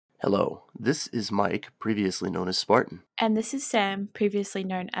Hello, this is Mike, previously known as Spartan. And this is Sam, previously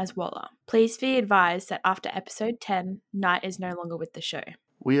known as Waller. Please be advised that after episode 10, Knight is no longer with the show.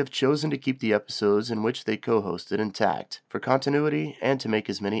 We have chosen to keep the episodes in which they co-hosted intact for continuity and to make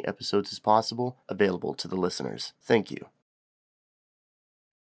as many episodes as possible available to the listeners. Thank you.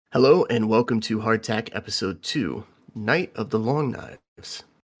 Hello and welcome to Hardtack Episode 2, Night of the Long Knives,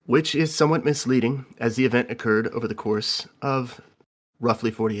 which is somewhat misleading as the event occurred over the course of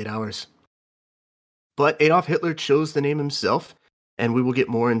roughly 48 hours. But Adolf Hitler chose the name himself, and we will get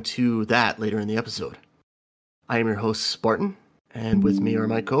more into that later in the episode. I am your host, Spartan, and with me are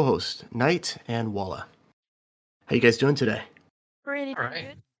my co-hosts, Knight and Walla. How you guys doing today? Pretty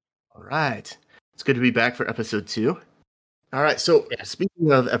good. All right. It's good to be back for episode 2. All right, so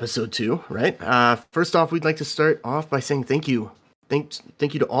Speaking of episode 2, right? First off, we'd like to start off by saying thank you.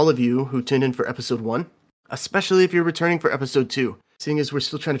 Thank you to all of you who tuned in for episode 1, especially if you're returning for episode 2. Seeing as we're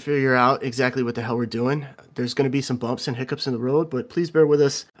still trying to figure out exactly what the hell we're doing, there's going to be some bumps and hiccups in the road, but please bear with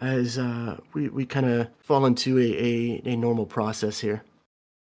us as we kind of fall into a normal process here.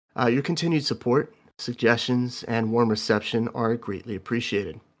 Your continued support, suggestions, and warm reception are greatly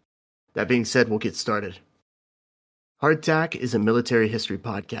appreciated. That being said, we'll get started. Hardtack is a military history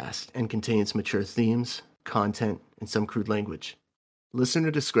podcast and contains mature themes, content, and some crude language.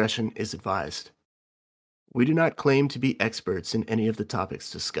 Listener discretion is advised. We do not claim to be experts in any of the topics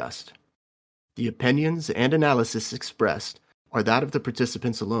discussed. The opinions and analysis expressed are that of the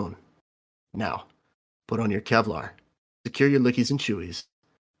participants alone. Now, put on your Kevlar, secure your lickies and chewies,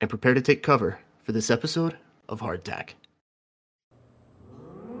 and prepare to take cover for this episode of Hardtack.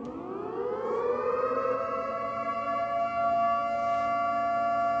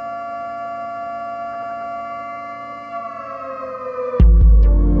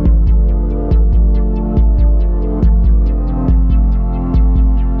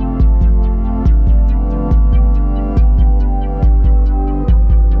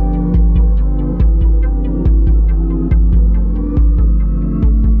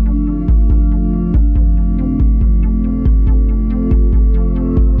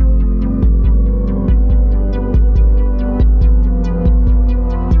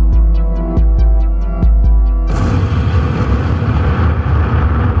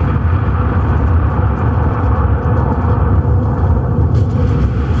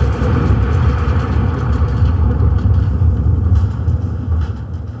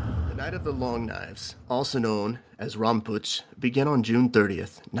 Also known as Ramputsch, began on June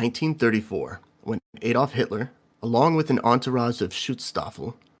 30th, 1934, when Adolf Hitler, along with an entourage of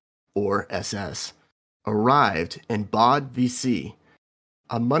Schutzstaffel, or SS, arrived in Bad Wiessee,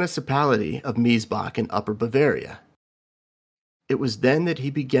 a municipality of Miesbach in Upper Bavaria. It was then that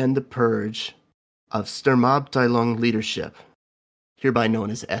he began the purge of Sturmabteilung leadership, hereby known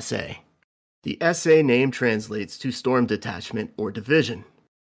as SA. The SA name translates to Storm Detachment or Division.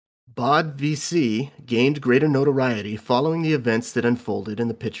 Bad Wiessee gained greater notoriety following the events that unfolded in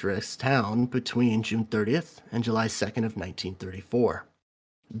the picturesque town between June 30th and July 2nd of 1934.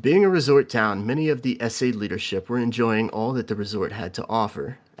 Being a resort town, many of the SA leadership were enjoying all that the resort had to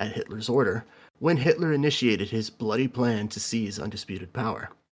offer, at Hitler's order, when Hitler initiated his bloody plan to seize undisputed power.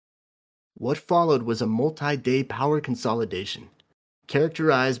 What followed was a multi-day power consolidation,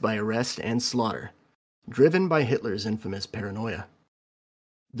 characterized by arrest and slaughter, driven by Hitler's infamous paranoia.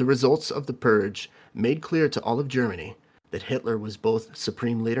 The results of the purge made clear to all of Germany that Hitler was both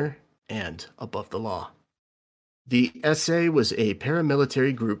supreme leader and above the law. The SA was a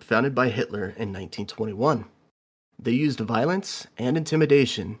paramilitary group founded by Hitler in 1921. They used violence and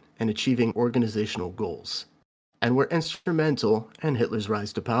intimidation in achieving organizational goals, and were instrumental in Hitler's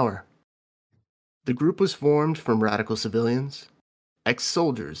rise to power. The group was formed from radical civilians,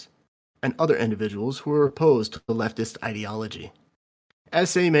 ex-soldiers, and other individuals who were opposed to the leftist ideology.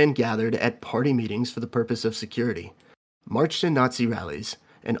 SA men gathered at party meetings for the purpose of security, marched in Nazi rallies,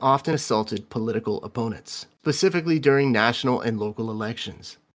 and often assaulted political opponents, specifically during national and local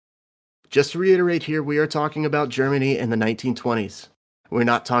elections. Just to reiterate here, we are talking about Germany in the 1920s. We're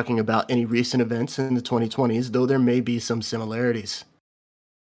not talking about any recent events in the 2020s, though there may be some similarities.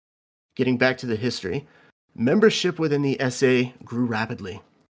 Getting back to the history, membership within the SA grew rapidly,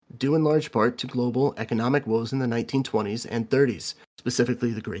 due in large part to global economic woes in the 1920s and 30s,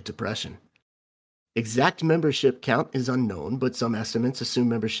 specifically the Great Depression. Exact membership count is unknown, but some estimates assume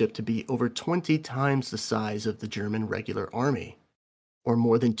membership to be over 20 times the size of the German regular army, or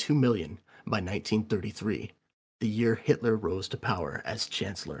more than 2 million by 1933, the year Hitler rose to power as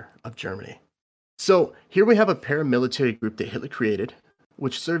Chancellor of Germany. So here we have a paramilitary group that Hitler created,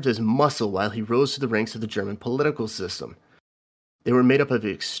 which served as muscle while he rose to the ranks of the German political system. They were made up of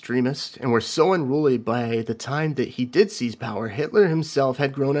extremists and were so unruly by the time that he did seize power, Hitler himself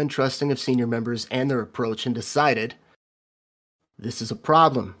had grown untrusting of senior members and their approach and decided this is a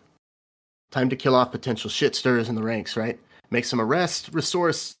problem. Time to kill off potential shit stirrers in the ranks, right? Make some arrests, restore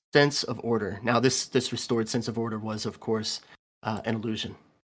a sense of order. Now, this restored sense of order was, of course, an illusion.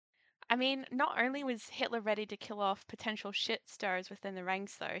 I mean, not only was Hitler ready to kill off potential shit stirrers within the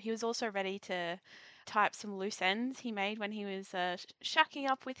ranks, though, he was also ready to tie up some loose ends he made when he was shacking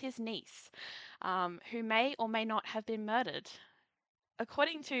up with his niece, who may or may not have been murdered.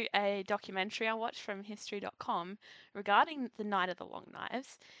 According to a documentary I watched from History.com regarding the Night of the Long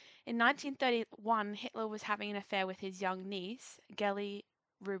Knives, in 1931 Hitler was having an affair with his young niece, Geli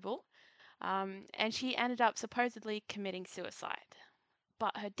Rubel, and she ended up supposedly committing suicide.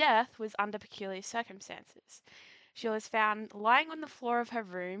 But her death was under peculiar circumstances. She was found lying on the floor of her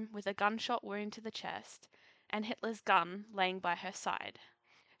room with a gunshot wound to the chest and Hitler's gun laying by her side.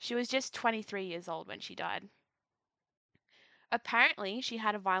 She was just 23 years old when she died. Apparently, she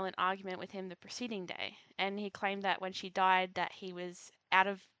had a violent argument with him the preceding day, and he claimed that when she died that he was out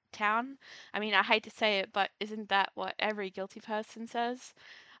of town. I mean, I hate to say it, but isn't that what every guilty person says?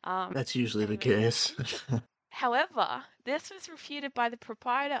 That's usually the Anyways, case. however, this was refuted by the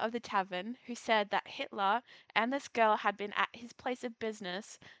proprietor of the tavern, who said that Hitler and this girl had been at his place of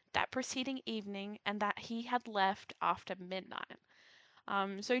business that preceding evening and that he had left after midnight.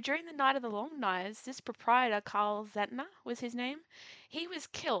 So during the night of the Long Knives, this proprietor, Karl Zentner was his name, he was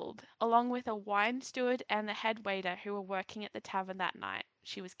killed along with a wine steward and the head waiter who were working at the tavern that night.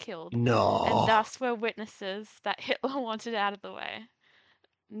 She was killed, and No. thus were witnesses that Hitler wanted out of the way.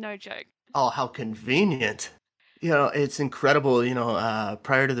 No joke. Oh, how convenient. It's incredible.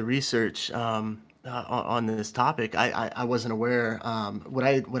 Prior to the research on this topic, I wasn't aware.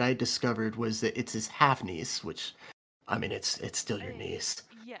 What I discovered was that it's his half niece, which I mean, it's still your niece.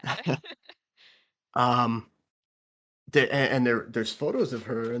 Yeah. um, there's photos of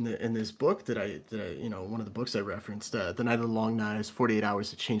her in this book that I one of the books I referenced, The Night of the Long Knives, 48 Hours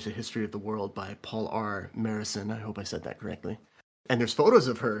to Change the History of the World by Paul R. Marison. I hope I said that correctly. And there's photos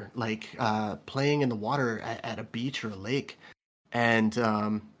of her like playing in the water at a beach or a lake,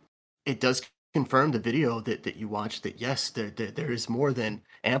 and it does confirm the video that you watched that yes, there is more than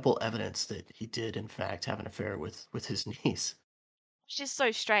ample evidence that he did in fact have an affair with his niece. Which is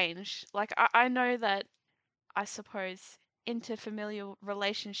so strange. Like, I know that I suppose interfamilial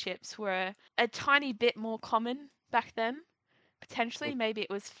relationships were a tiny bit more common back then. Potentially, maybe it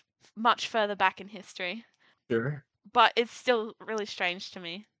was much further back in history, Sure. but it's still really strange to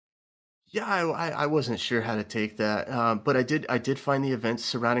me. Yeah, I wasn't sure how to take that, but I did find the events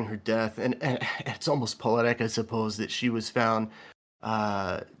surrounding her death, and it's almost poetic, I suppose, that she was found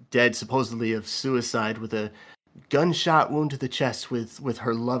dead, supposedly of suicide, with a gunshot wound to the chest with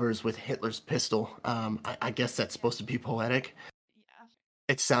her lovers with Hitler's pistol. I guess that's supposed to be poetic. Yeah.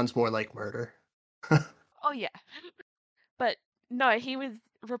 It sounds more like murder. Oh, yeah. But no, he was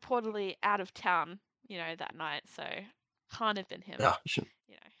reportedly out of town, that night, so can't have been him, Yeah, sure.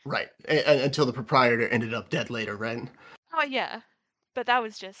 you know. Right. Until the proprietor ended up dead later, right? Oh, yeah. But that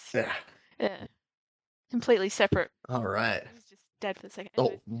was just Yeah. yeah, completely separate. All right. He was just dead for the second. Oh,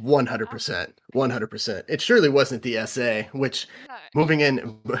 Anyways, um, 100%. 100%. It surely wasn't the SA, which no.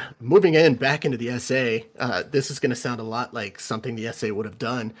 moving in back into the SA, this is going to sound a lot like something the SA would have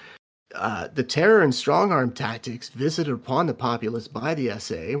done. The terror and strong arm tactics visited upon the populace by the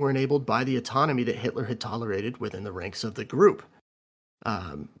SA were enabled by the autonomy that Hitler had tolerated within the ranks of the group.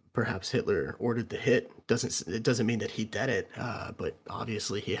 Perhaps Hitler ordered the hit. It doesn't mean that he did it, but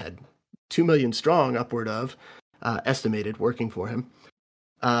obviously he had 2 million strong, upward of estimated, working for him.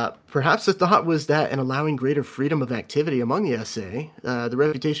 Perhaps the thought was that in allowing greater freedom of activity among the SA, the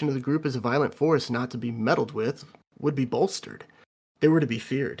reputation of the group as a violent force not to be meddled with would be bolstered. They were to be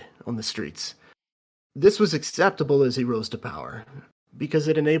feared on the streets. This was acceptable as he rose to power, because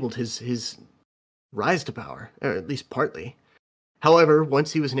it enabled his rise to power, or at least partly. However,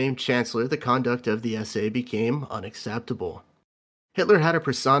 once he was named chancellor, the conduct of the SA became unacceptable. Hitler had a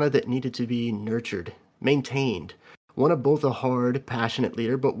persona that needed to be nurtured, maintained, one of both a hard, passionate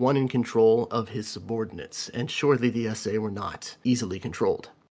leader, but one in control of his subordinates, and surely the SA were not easily controlled.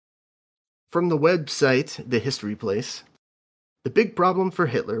 From the website The History Place, the big problem for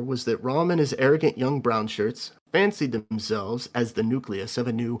Hitler was that Röhm and his arrogant young brownshirts fancied themselves as the nucleus of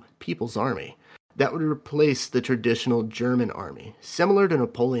a new People's Army that would replace the traditional German army, similar to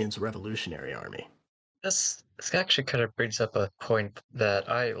Napoleon's Revolutionary Army. This actually kind of brings up a point that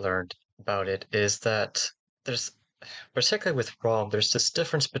I learned about it is that there's, particularly with Rom, there's this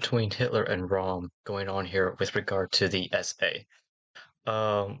difference between Hitler and Rom going on here with regard to the SA.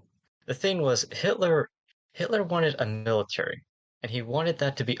 Um, the thing was, Hitler wanted a military, and he wanted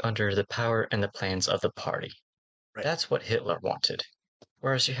that to be under the power and the plans of the party. Right. That's what Hitler wanted.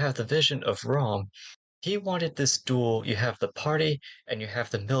 Whereas you have the vision of Röhm, he wanted this dual, you have the party and you have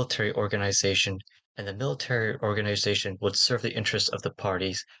the military organization, and the military organization would serve the interests of the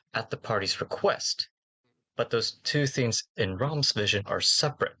parties at the party's request. But those two things in Röhm's vision are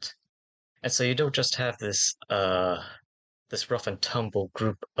separate. And so you don't just have this rough and tumble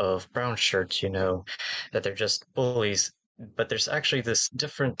group of brown shirts, that they're just bullies, but there's actually this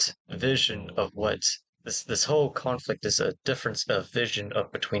different vision of what this whole conflict is a difference of vision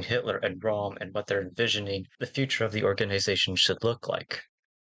of between Hitler and Röhm and what they're envisioning the future of the organization should look like.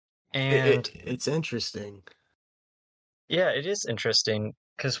 And It's interesting. yeah, it is interesting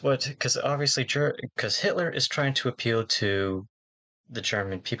because obviously because Hitler is trying to appeal to the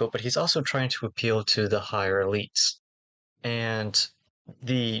German people, but he's also trying to appeal to the higher elites and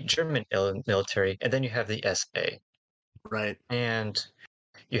the German military, and then you have the SA. Right. And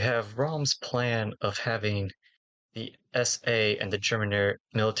you have Rom's plan of having the SA and the German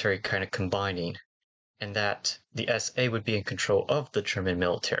military kind of combining, and that the SA would be in control of the German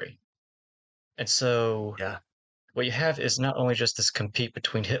military. And so Yeah. what you have is not only just this compete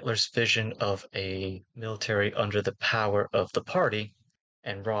between Hitler's vision of a military under the power of the party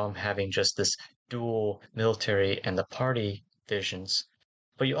and Rom having just this dual military and the party visions,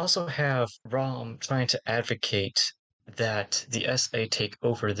 but you also have Rom trying to advocate that the SA take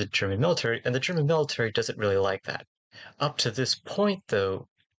over the German military, and the German military doesn't really like that. Up to this point, though,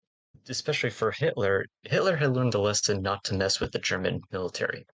 especially for Hitler, Hitler had learned the lesson not to mess with the German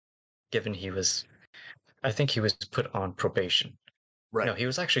military, given I think he was put on probation. No, Right. he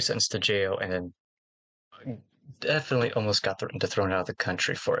was actually sentenced to jail and then definitely almost got thrown out of the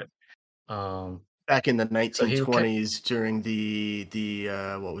country for it. Um, Back in the so he kept, 1920s, during the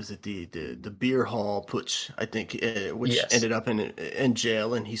what was it, the beer hall putsch, I think, which yes, ended up in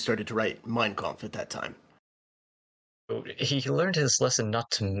jail, and he started to write Mein Kampf at that time. he learned his lesson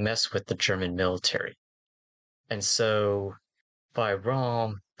not to mess with the German military. And so by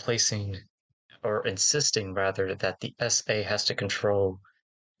Rom placing or insisting rather that the SA has to control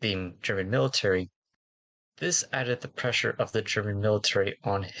the German military, this added the pressure of the German military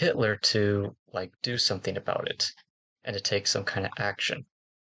on Hitler to do something about it and to take some kind of action.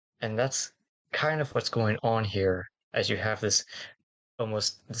 And that's kind of what's going on here as you have this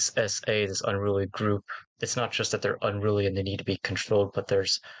SA, this unruly group. It's not just that they're unruly and they need to be controlled, but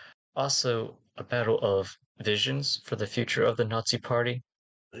there's also a battle of visions for the future of the Nazi party.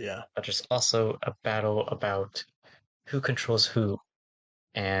 Yeah. But there's also a battle about who controls who,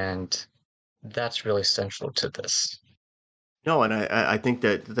 and that's really central to this. No, and I think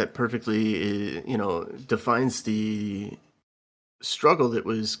that perfectly, defines the struggle that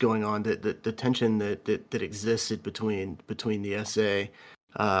was going on, that the tension that existed between the SA,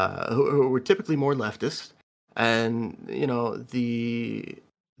 who were typically more leftist, and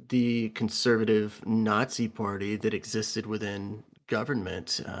the conservative Nazi party that existed within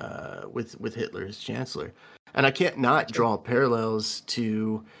government, with Hitler as chancellor. And I can't not Sure. draw parallels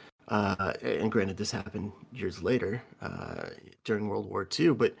to, and granted, this happened years later, during World War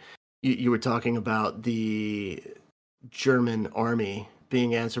II, but you were talking about the German army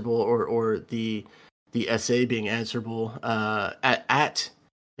being answerable, or the SA being answerable, at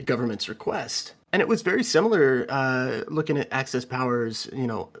the government's request. And it was very similar, looking at Axis powers,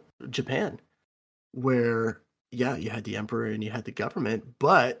 Japan, where, yeah, you had the emperor and you had the government,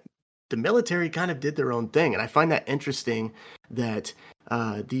 but the military kind of did their own thing. And I find that interesting that,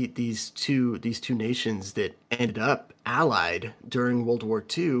 these two nations that ended up allied during World War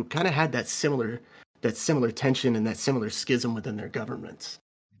II kind of had that similar tension and that similar schism within their governments.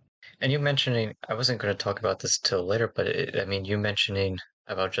 And you mentioning, I wasn't going to talk about this till later, but I mean, you mentioning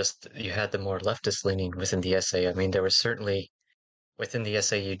about just you had the more leftist leaning within the SA. I mean, there was certainly within the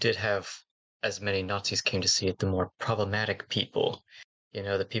SA, you did have, as many Nazis came to see it, the more problematic people.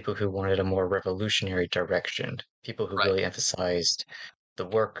 The people who wanted a more revolutionary direction, people who Right. really emphasized the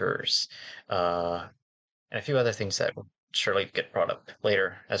workers, uh, and a few other things that will surely get brought up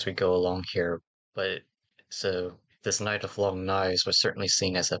later as we go along here. But so this Night of Long Knives was certainly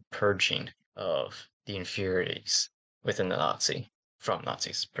seen as a purging of the inferiorities within the from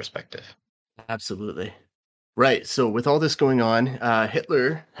Nazis' perspective. Absolutely. Right. So with all this going on,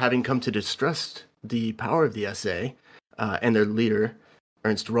 Hitler, having come to distrust the power of the SA, and their leader,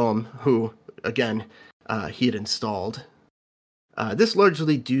 Ernst Röhm, who, again, he had installed. This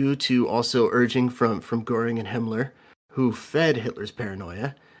largely due to also urging from Goering and Himmler, who fed Hitler's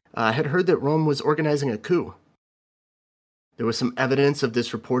paranoia, had heard that Rome was organizing a coup, There was some evidence of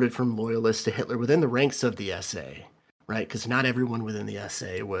this reported from loyalists to Hitler within the ranks of the SA, right? Because not everyone within the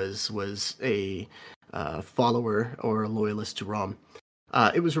SA was a follower or a loyalist to Rom.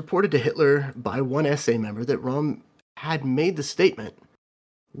 It was reported to Hitler by one SA member that Rom had made the statement,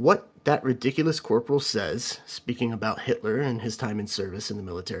 "What that ridiculous corporal says," speaking about Hitler and his time in service in the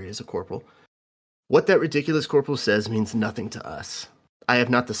military as a corporal, "what that ridiculous corporal says means nothing to us. I have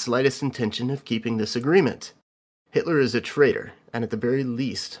not the slightest intention of keeping this agreement. Hitler is a traitor, and at the very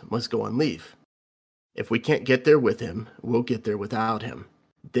least must go on leave. If we can't get there with him, we'll get there without him."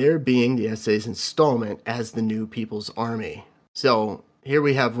 There being the SA's installment as the new People's Army. So here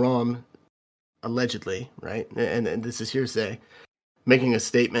we have Rom, allegedly, right? And this is hearsay, making a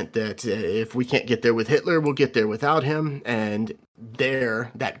statement that if we can't get there with Hitler, we'll get there without him. And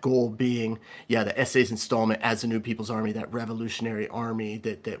there, that goal being, yeah, the SA's installment as the new People's Army, that revolutionary army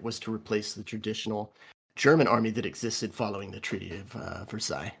that was to replace the traditional German army that existed following the Treaty of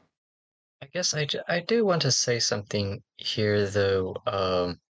Versailles. I guess I do want to say something here,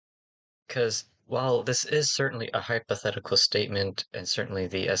 though, because while this is certainly a hypothetical statement, and certainly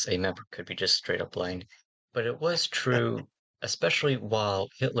the SA member could be just straight up lying, but it was true, especially while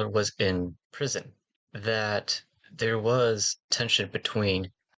Hitler was in prison, that there was tension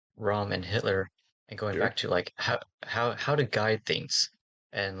between Rom and Hitler, and going Sure. back to like how to guide things,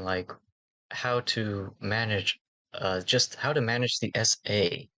 and like how to manage just how to manage the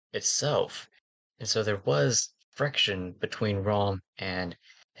SA itself. And so there was friction between Rom and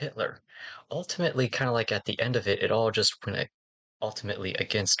Hitler. Ultimately, kind of like at the end of it, it all just went ultimately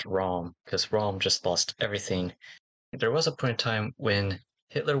against Rom because Rom just lost everything. There was a point in time when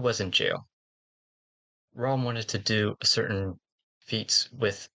Hitler was in jail. Rom wanted to do certain feats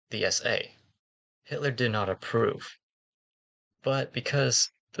with the SA. Hitler did not approve. But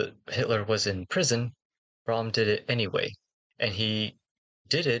because Hitler was in prison, Rom did it anyway. And he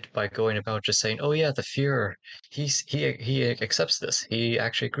did it by going about just saying, "Oh yeah, the Führer, he accepts this. He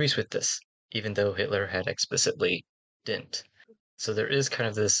actually agrees with this," even though Hitler had explicitly didn't. So there is kind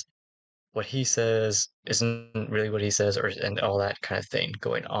of this what he says isn't really what he says, or and all that kind of thing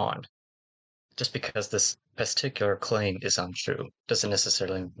going on. Just because this particular claim is untrue doesn't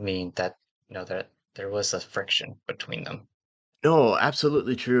necessarily mean that that there was a friction between them. No,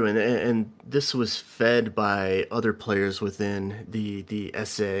 absolutely true, and this was fed by other players within the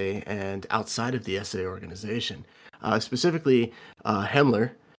SA and outside of the SA organization, specifically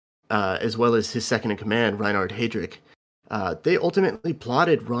Himmler, as well as his second in command, Reinhard Heydrich. They ultimately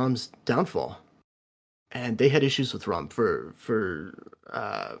plotted Rom's downfall, and they had issues with Rom for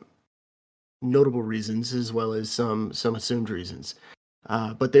notable reasons as well as some assumed reasons.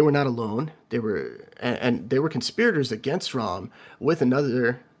 But they were not alone. And they were conspirators against Rom with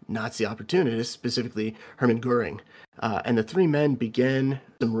another Nazi opportunist, specifically Hermann Goering. And the three men began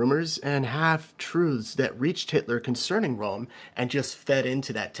some rumors and half truths that reached Hitler concerning Rome and just fed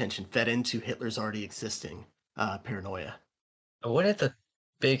into that tension, fed into Hitler's already existing paranoia. One of the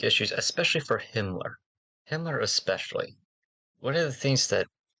big issues, especially for Himmler especially, one of the things that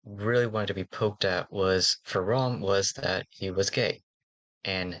really wanted to be poked at was for Rom was that he was gay.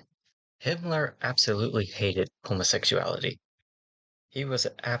 And Himmler absolutely hated homosexuality. He was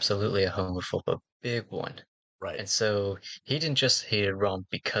absolutely a homophobe, a big one. Right. And so he didn't just hate Rom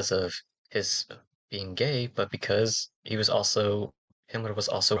because of his being gay, but because Himmler was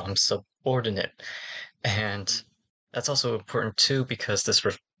also Rom's subordinate. And that's also important too because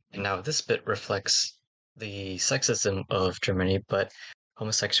now this bit reflects the sexism of Germany, but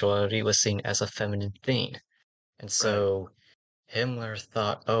homosexuality was seen as a feminine thing. And Right. so Himmler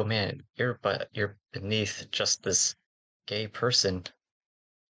thought, "Oh man, you're beneath just this gay person."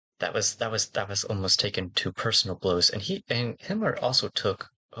 That was almost taken to personal blows. And Himmler also took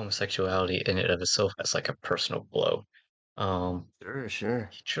homosexuality in and of itself as like a personal blow. Um, Sure, sure.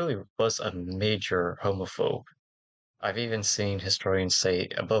 he truly was a major homophobe. I've even seen historians say,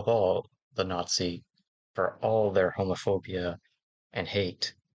 above all, the Nazi, for all their homophobia and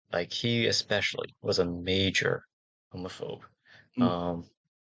hate, like he especially was a major homophobe. Mm, Um,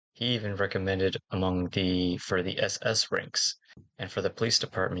 he even recommended for the SS ranks and for the police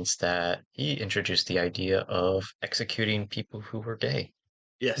departments that he introduced the idea of executing people who were gay.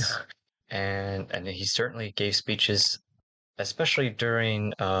 yes. And he certainly gave speeches, especially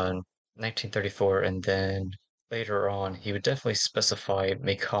during 1934, and then later on, he would definitely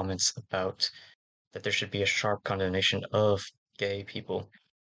make comments about that there should be a sharp condemnation of gay people,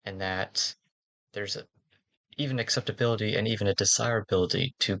 and that there's even acceptability and even a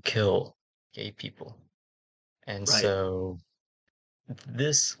desirability to kill gay people. And Right. so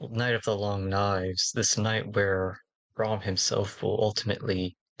this Night of the Long Knives, this night where Rom himself will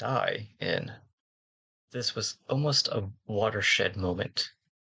ultimately die in. This was almost a watershed moment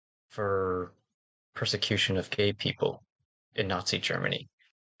for persecution of gay people in Nazi Germany.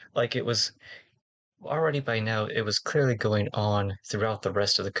 Like it was already by now, it was clearly going on throughout the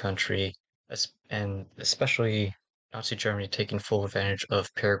rest of the country, and especially Nazi Germany taking full advantage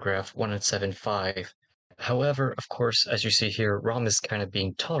of paragraph 175. However, of course, as you see here, Rom is kind of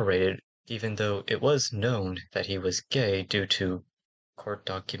being tolerated, even though it was known that he was gay due to court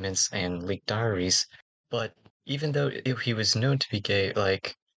documents and leaked diaries. But even though he was known to be gay,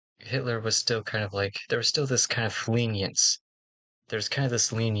 like Hitler was still kind of like there was still this kind of lenience. There's kind of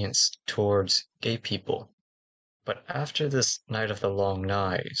this lenience towards gay people. But after this Night of the Long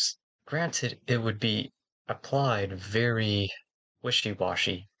Knives, granted, it would be applied very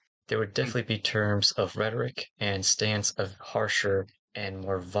wishy-washy. There would definitely be terms of rhetoric and stance of harsher and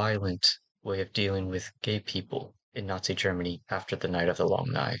more violent way of dealing with gay people in Nazi Germany after the Night of the Long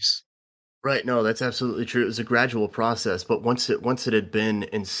Knives. Right, no, that's absolutely true. It was a gradual process, but once it had been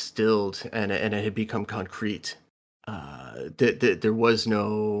instilled and it had become concrete, there was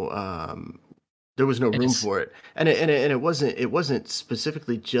no And room it's for it, and it wasn't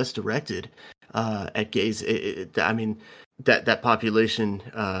specifically just directed at gays. I mean, that population,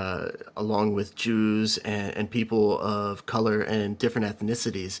 along with Jews and people of color and different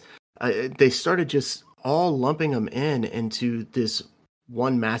ethnicities, they started just all lumping them into this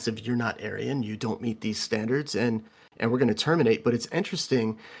one massive, you're not Aryan, you don't meet these standards, and we're going to terminate. But it's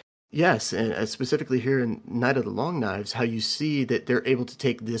interesting, yes, and specifically here in Night of the Long Knives, how you see that they're able to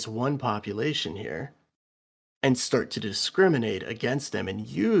take this one population here and start to discriminate against them and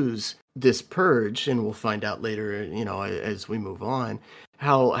use this purge. And we'll find out later, as we move on,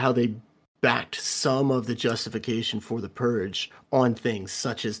 how they backed some of the justification for the purge on things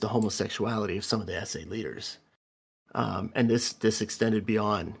such as the homosexuality of some of the SA leaders. And this extended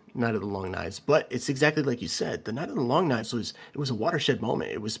beyond Night of the Long Knives. But it's exactly like you said. The Night of the Long Knives was a watershed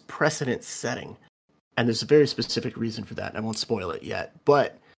moment. It was precedent setting, and there's a very specific reason for that. And I won't spoil it yet,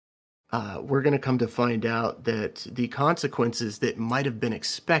 but we're going to come to find out that the consequences that might have been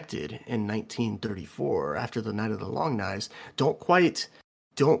expected in 1934 after the Night of the Long Knives don't quite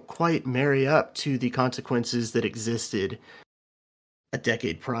marry up to the consequences that existed a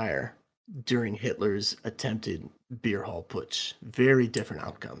decade prior during Hitler's attempted beer hall putsch. Very different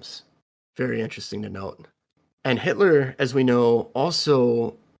outcomes. Very interesting to note. And Hitler, as we know,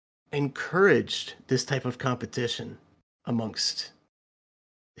 also encouraged this type of competition amongst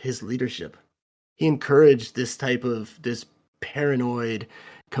his leadership. He encouraged this paranoid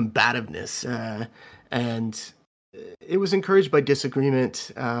combativeness, and it was encouraged by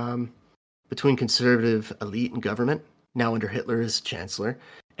disagreement between conservative elite and government, now under Hitler as chancellor,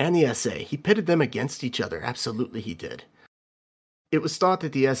 and the SA. He pitted them against each other. Absolutely, he did. It was thought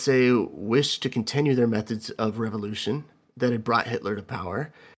that the SA wished to continue their methods of revolution that had brought Hitler to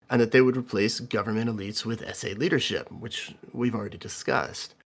power, and that they would replace government elites with SA leadership, which we've already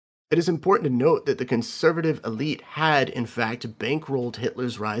discussed. It is important to note that the conservative elite had, in fact, bankrolled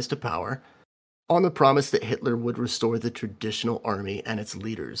Hitler's rise to power on the promise that Hitler would restore the traditional army and its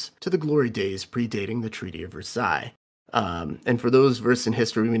leaders to the glory days predating the Treaty of Versailles. And for those versed in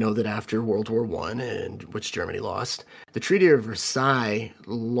history, we know that after World War I, and which Germany lost, the Treaty of Versailles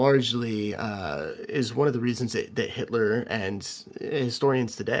largely is one of the reasons that Hitler and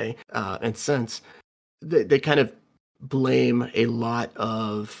historians today and since they kind of blame a lot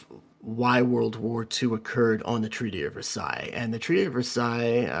of why World War II occurred on the Treaty of Versailles. And the Treaty of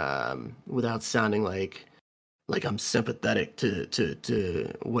Versailles, without sounding like I'm sympathetic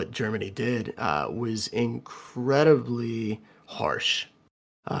to what Germany did, was incredibly harsh.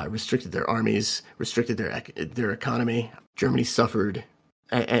 Restricted their armies, restricted their economy. Germany suffered,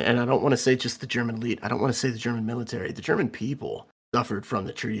 and I don't want to say just the German elite. I don't want to say the German military. The German people suffered from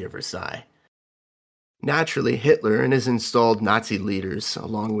the Treaty of Versailles. Naturally, Hitler and his installed Nazi leaders,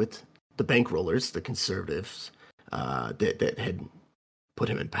 along with the bankrollers, the conservatives, that had put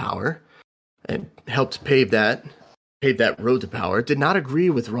him in power and helped pave that road to power, did not agree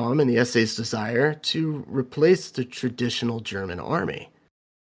with Rom and the SA's desire to replace the traditional German army.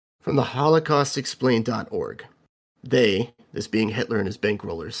 From the HolocaustExplained.org, they, this being Hitler and his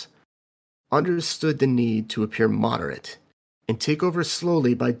bankrollers, understood the need to appear moderate and take over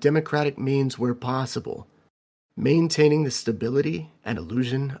slowly by democratic means where possible, maintaining the stability and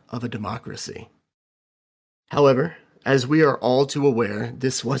illusion of a democracy. However, as we are all too aware,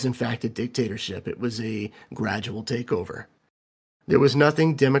 this was in fact a dictatorship. It was a gradual takeover. There was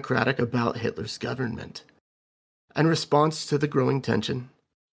nothing democratic about Hitler's government. In response to the growing tension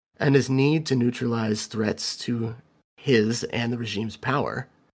and his need to neutralize threats to his and the regime's power,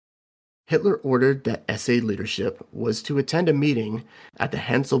 Hitler ordered that SA leadership was to attend a meeting at the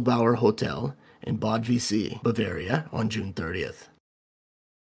Hanselbauer Hotel in Bad Wiessee, Bavaria, on June 30th.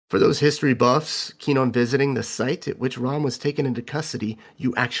 For those history buffs keen on visiting the site at which Rom was taken into custody,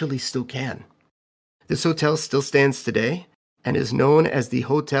 you actually still can. This hotel still stands today and is known as the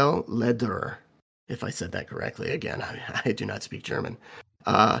Hotel Lederer, if I said that correctly. Again, I do not speak German.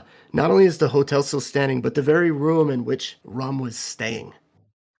 Not only is the hotel still standing, but the very room in which Rom was staying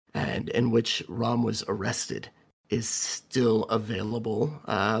and in which Rom was arrested is still available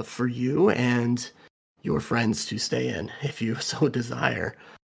for you and your friends to stay in if you so desire.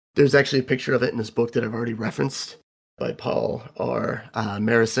 There's actually a picture of it in this book that I've already referenced by Paul R.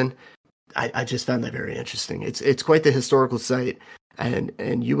 Marison. I just found that very interesting. It's quite the historical site,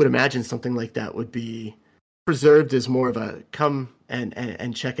 and you would imagine something like that would be preserved as more of a come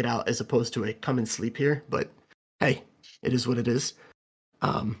and check it out as opposed to a come and sleep here. But hey, it is what it is.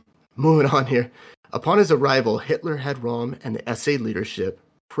 Moving on here. Upon his arrival, Hitler had Rom and the SA leadership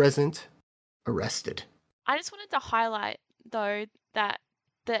present, arrested. I just wanted to highlight, though, that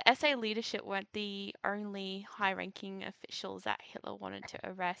the SA leadership weren't the only high ranking officials that Hitler wanted to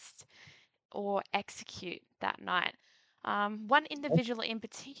arrest or execute that night. One individual in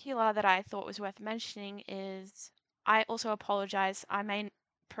particular that I thought was worth mentioning is, I also apologize, I may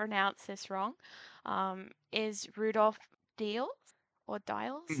pronounce this wrong, is Rudolf Diels or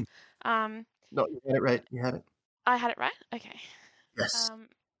Dials. Mm. Um, No, you had it right. You had it. I had it right? Okay. Yes. Um,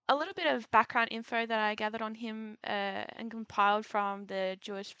 a little bit of background info that I gathered on him and compiled from the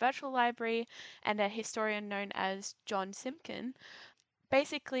Jewish Virtual Library and a historian known as John Simkin.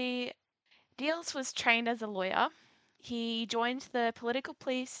 Basically, Diels was trained as a lawyer. He joined the political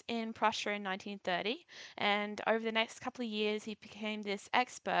police in Prussia in 1930, and over the next couple of years, he became this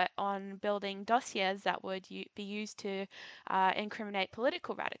expert on building dossiers that would be used to incriminate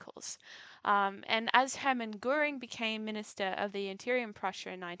political radicals. And as Hermann Goering became Minister of the Interior in Prussia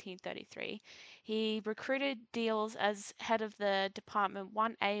in 1933, he recruited Diels as head of the Department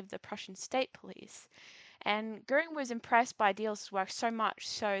 1A of the Prussian State Police. And Goering was impressed by Diels' work so much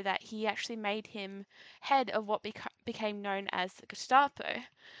so that he actually made him head of what became known as the Gestapo.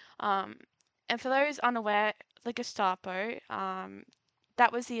 Um, and for those unaware, the Gestapo,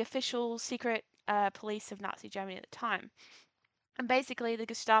 that was the official secret police of Nazi Germany at the time. And basically, the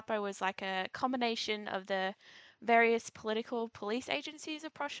Gestapo was like a combination of the various political police agencies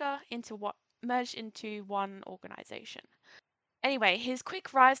of Prussia into what merged into one organization. Anyway, his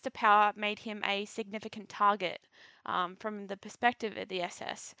quick rise to power made him a significant target from the perspective of the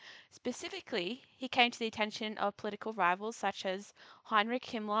SS. Specifically, he came to the attention of political rivals such as Heinrich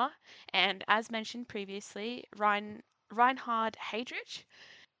Himmler and, as mentioned previously, Reinhard Heydrich,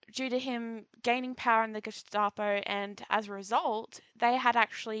 due to him gaining power in the Gestapo, and as a result, they had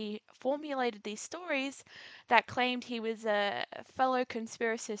actually formulated these stories that claimed he was a fellow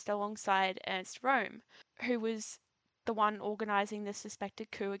conspiracist alongside Ernst Röhm, who was the one organizing the suspected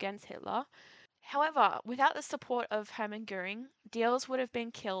coup against Hitler. However, without the support of Hermann Goering, Diels would have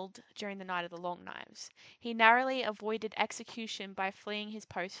been killed during the Night of the Long Knives. He narrowly avoided execution by fleeing his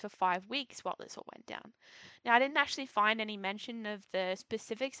post for 5 weeks while this all went down. Now, I didn't actually find any mention of the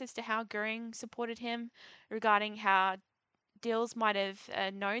specifics as to how Goering supported him, regarding how Diels might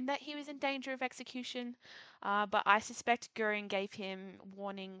have known that he was in danger of execution, but I suspect Goering gave him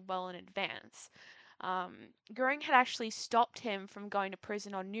warning well in advance. Goering had actually stopped him from going to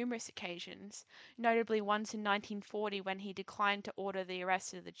prison on numerous occasions, notably once in 1940 when he declined to order the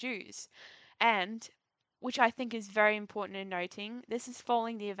arrest of the Jews. And, which I think is very important in noting, this is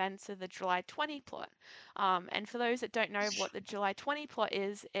following the events of the July 20 plot. And for those that don't know what the July 20 plot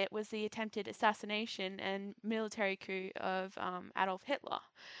is, it was the attempted assassination and military coup of Adolf Hitler.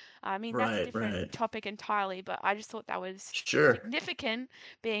 I mean, that's a Right, different right. topic entirely, but I just thought that was Sure. significant,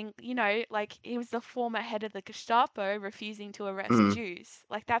 being, like he was the former head of the Gestapo refusing to arrest Mm. Jews.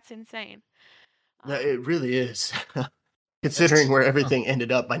 Like, that's insane. It Um, really is, considering Yes. where Huh. everything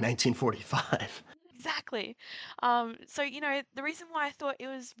ended up by 1945. Exactly. So, the reason why I thought it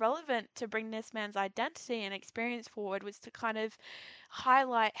was relevant to bring this man's identity and experience forward was to kind of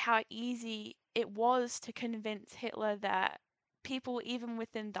highlight how easy it was to convince Hitler that people, even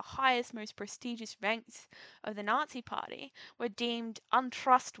within the highest, most prestigious ranks of the Nazi Party, were deemed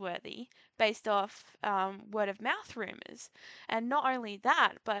untrustworthy based off word of mouth rumors. And not only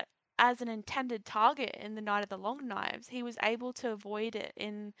that, but as an intended target in the Night of the Long Knives, he was able to avoid it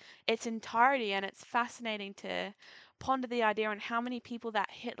in its entirety. And it's fascinating to ponder the idea on how many people that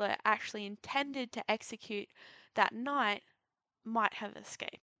Hitler actually intended to execute that night might have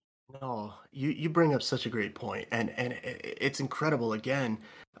escaped. No, you bring up such a great point, and it's incredible. Again,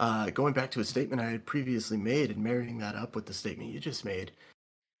 going back to a statement I had previously made and marrying that up with the statement you just made,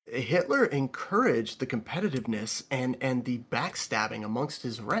 Hitler encouraged the competitiveness and the backstabbing amongst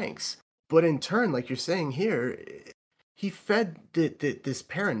his ranks, but in turn, like you're saying here, he fed this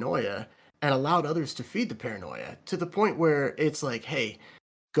paranoia and allowed others to feed the paranoia to the point where it's like, hey,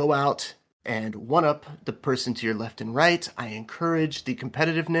 go out and one up the person to your left and right. I encourage the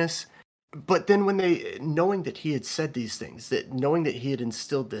competitiveness. But then when they knowing that he had said these things, that knowing that he had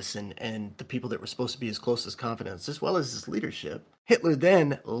instilled this and the people that were supposed to be his closest confidants, as well as his leadership, Hitler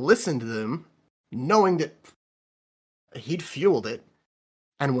then listened to them, knowing that he'd fueled it,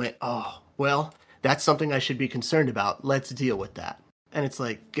 and went, "Oh, well, that's something I should be concerned about. Let's deal with that." And it's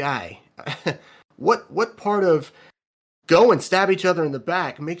like, guy, what part of go and stab each other in the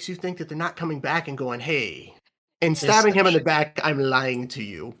back makes you think that they're not coming back and going, hey, and stabbing him in the Essentially. back, I'm lying to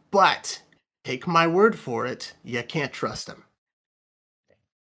you. But take my word for it, you can't trust him.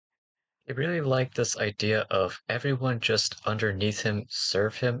 I really like this idea of everyone just underneath him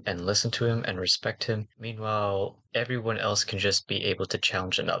serve him and listen to him and respect him. Meanwhile, everyone else can just be able to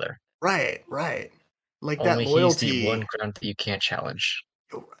challenge another. Right, right. Like that Only he's the one loyalty. ground that you can't challenge.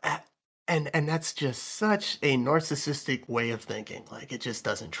 And that's just such a narcissistic way of thinking. Like it just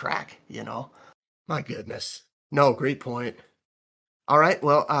doesn't track. My goodness. No, great point. All right.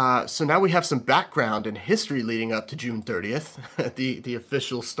 Well, so now we have some background and history leading up to June 30th, the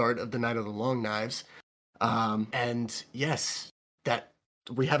official start of the Night of the Long Knives. And yes, that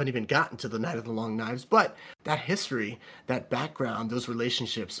we haven't even gotten to the Night of the Long Knives, but that history, that background, those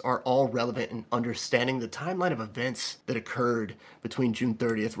relationships are all relevant in understanding the timeline of events that occurred between June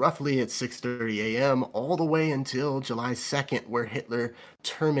 30th, roughly at 6:30 a.m., all the way until July 2nd, where Hitler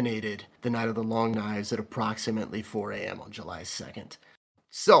terminated the Night of the Long Knives at approximately 4 a.m. on July 2nd.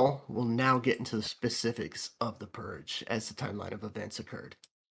 So, we'll now get into the specifics of the Purge as the timeline of events occurred.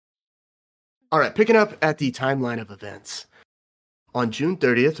 All right, picking up at the timeline of events. On June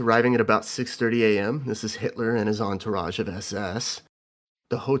 30th, arriving at about 6:30 a.m., this is Hitler and his entourage of SS.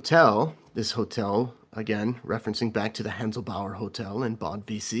 The hotel, this hotel, again, referencing back to the Hanselbauer Hotel in Bad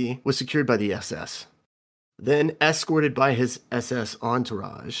VC, was secured by the SS. Then, escorted by his SS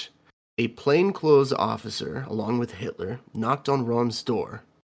entourage, a plainclothes officer, along with Hitler, knocked on Rom's door,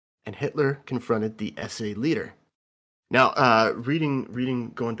 and Hitler confronted the SA leader. Now,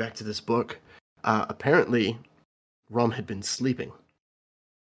 going back to this book, apparently Rom had been sleeping.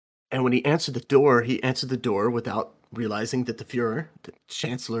 And when he answered the door without realizing that the Fuhrer, the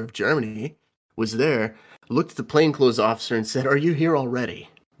Chancellor of Germany, was there, looked at the plainclothes officer and said, "Are you here already?"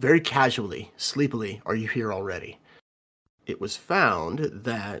 Very casually, sleepily, "Are you here already?" It was found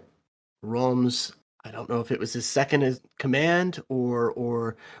that Rom's, I don't know if it was his second in command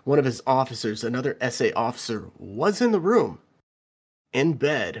or one of his officers, another SA officer, was in the room in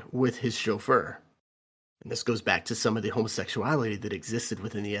bed with his chauffeur. And this goes back to some of the homosexuality that existed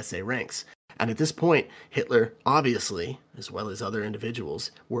within the SA ranks. And at this point, Hitler, obviously, as well as other individuals,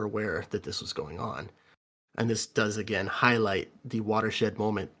 were aware that this was going on. And this does again highlight the watershed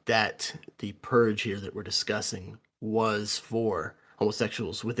moment that the purge here that we're discussing was for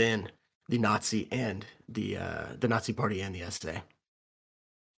homosexuals within the Nazi and the Nazi Party and the SA.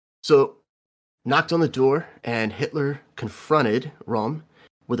 So knocked on the door, and Hitler confronted Rom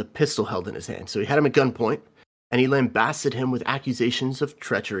with a pistol held in his hand. So he had him at gunpoint, and he lambasted him with accusations of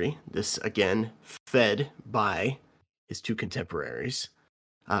treachery. This, again, fed by his two contemporaries,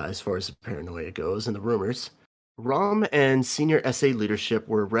 as far as the paranoia goes and the rumors. Rom and senior SA leadership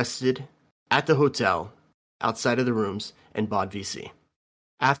were arrested at the hotel outside of the rooms in Bad VC.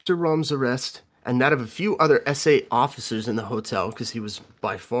 After Rom's arrest, and that of a few other SA officers in the hotel, because he was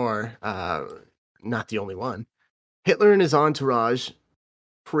by far not the only one, Hitler and his entourage,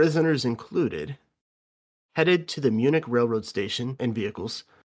 prisoners included, headed to the Munich railroad station in vehicles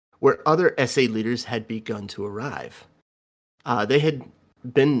where other SA leaders had begun to arrive. They had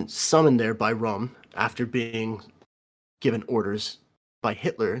been summoned there by Rom after being given orders by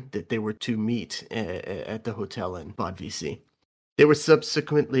Hitler that they were to meet at the hotel in Bad VC. They were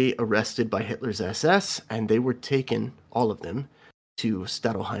subsequently arrested by Hitler's SS, and they were taken, all of them, to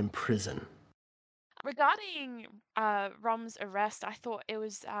Stadelheim prison. Regarding Rom's arrest, I thought it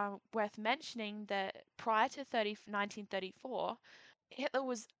was worth mentioning that prior to 1934, Hitler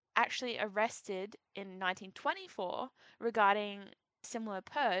was actually arrested in 1924 regarding similar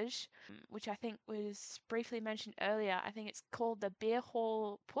purge, which I think was briefly mentioned earlier. I think it's called the Beer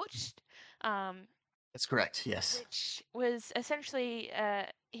Hall Putsch. Um, That's correct. Yes. which was essentially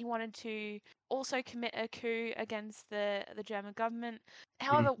he wanted to also commit a coup against the German government. Mm.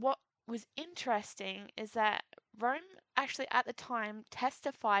 However, what was interesting is that Rome actually at the time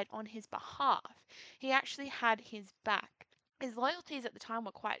testified on his behalf. He actually had his back. His loyalties at the time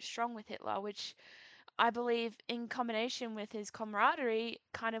were quite strong with Hitler, which I believe, in combination with his camaraderie,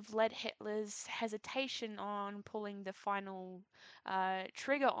 kind of led Hitler's hesitation on pulling the final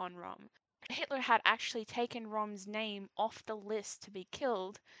trigger on Rom. Hitler had actually taken Rom's name off the list to be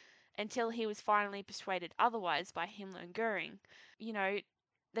killed until he was finally persuaded otherwise by Himmler and Goering. You know,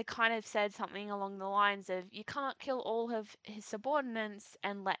 they kind of said something along the lines of, you can't kill all of his subordinates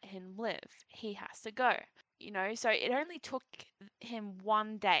and let him live. He has to go. So it only took him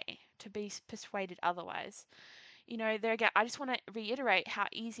one day to be persuaded otherwise. There again, I just want to reiterate how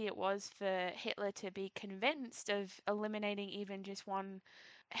easy it was for Hitler to be convinced of eliminating even just one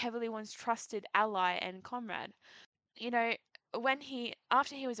heavily once trusted ally and comrade. You know,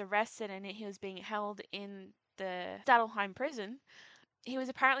 after he was arrested and he was being held in the Stadelheim prison, he was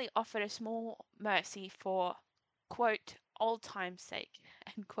apparently offered a small mercy for, quote, old time's sake,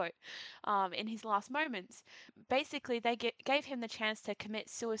 end quote, in his last moments. Basically, they gave him the chance to commit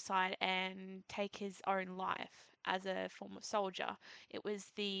suicide and take his own life as a former soldier. It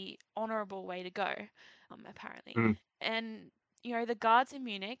was the honorable way to go, apparently. Mm. And the guards in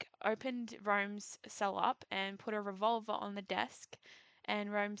Munich opened Rome's cell up and put a revolver on the desk,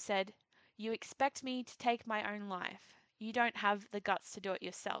 and Rome said, "You expect me to take my own life. You don't have the guts to do it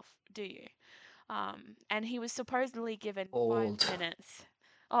yourself, do you?" And he was supposedly given 5 minutes.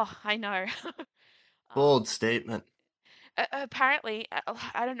 Oh, I know. Bold um, statement. apparently,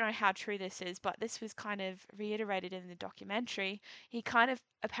 I don't know how true this is, but this was kind of reiterated in the documentary. He kind of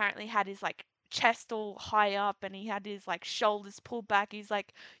apparently had his like chest all high up and he had his like shoulders pulled back. He's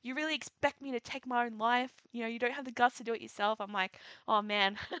like, "You really expect me to take my own life? You don't have the guts to do it yourself." I'm like, "Oh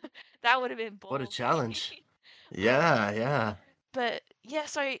man, that would have been What a ballsy." challenge. um, Yeah, yeah. but yeah,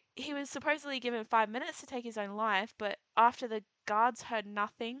 so he was supposedly given 5 minutes to take his own life, but after the guards heard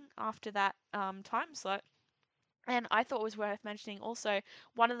nothing after that time slot, and I thought it was worth mentioning also,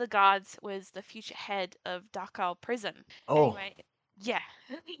 one of the guards was the future head of Dachau prison. Oh, Anyway, yeah,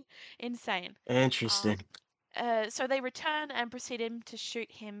 insane. Um, interesting. so they returned and proceeded to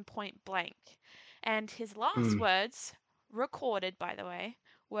shoot him point blank. And his last Hmm. words, recorded by the way,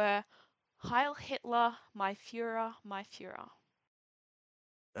 were Heil Hitler, my Führer, my Führer.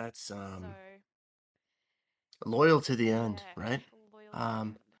 That's So, loyal to the end, yeah, right? loyal to the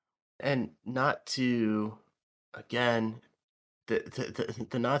Um, end. and not to again,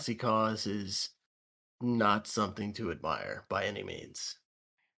 the Nazi cause is not something to admire by any means.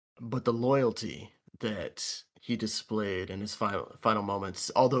 But the loyalty that he displayed in his final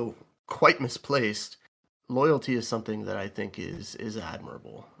moments, although quite misplaced, loyalty is something that I think is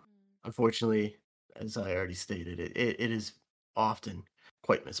admirable. Mm, Unfortunately, as I already stated, it is often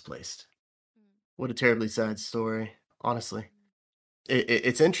quite misplaced. mm, What a terribly sad story, honestly. mm.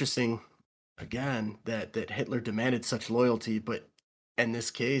 It's interesting, again, that Hitler demanded such loyalty, but in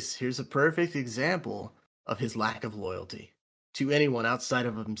this case, here's a perfect example of his lack of loyalty to anyone outside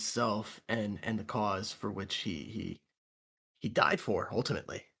of himself and the cause for which he died for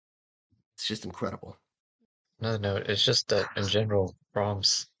ultimately. It's just incredible. No, no, it's just that in general,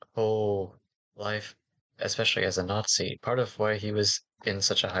 Brahms' whole life, especially as a Nazi, part of why he was in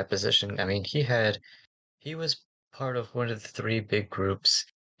such a high position, I mean, he was part of one of the three big groups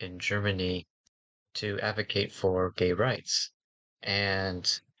in Germany to advocate for gay rights.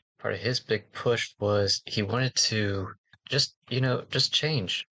 And part of his big push was he wanted to just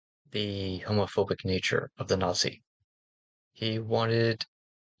change the homophobic nature of the Nazi. He wanted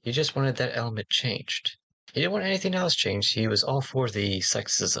he just wanted that element changed. He didn't want anything else changed. He was all for the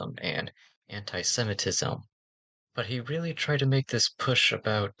sexism and anti-Semitism, but he really tried to make this push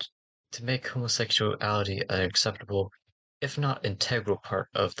about to make homosexuality an acceptable, if not integral part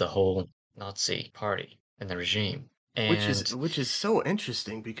of the whole Nazi party and the regime. And Which is so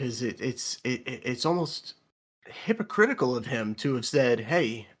interesting because it's almost hypocritical of him to have said,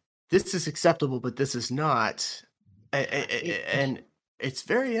 "Hey, this is acceptable, but this is not," and it's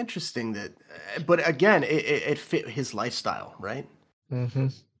very interesting that. But again, it fit his lifestyle, right? hmm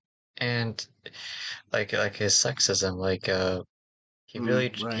and like his sexism, Mm,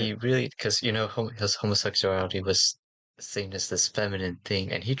 right. he really because his homosexuality was seen as this feminine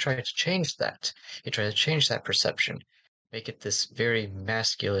thing, and he tried to change that. He tried to change that perception, make it this very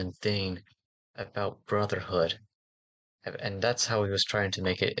masculine thing about brotherhood. And that's how he was trying to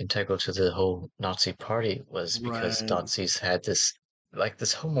make it integral to the whole Nazi party was because Right. Nazis had this like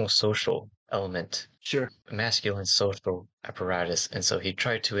this homosocial element, Sure. masculine social apparatus, and so he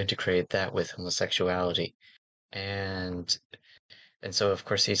tried to integrate that with homosexuality. And and so of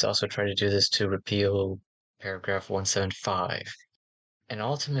course he's also tried to do this to repeal paragraph 175. And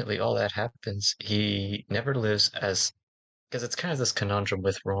ultimately all that happens, he never lives as because it's kind of this conundrum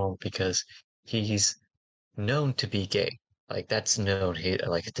with Rome because he's known to be gay. Like that's known. He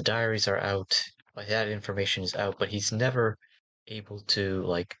like the diaries are out, like that information is out, but he's never able to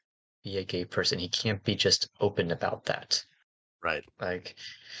like be a gay person. He can't be just open about that. Right. Like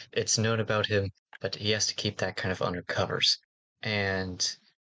it's known about him, but he has to keep that kind of under covers. And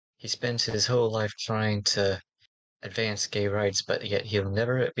he spends his whole life trying to advance gay rights, but yet he'll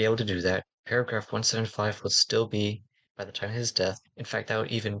never be able to do that. Paragraph 175 would still be, by the time of his death, in fact, that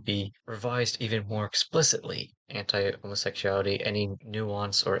would even be revised even more explicitly. Anti-homosexuality, any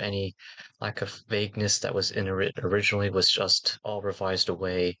nuance or any lack of vagueness that was in it originally was just all revised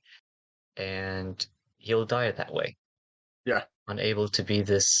away, and he'll die that way, Yeah. unable to be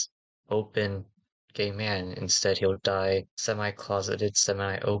this open gay man. Instead, he'll die semi-closeted,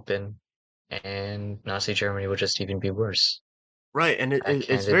 semi-open, and Nazi Germany would just even be worse. Right, and it's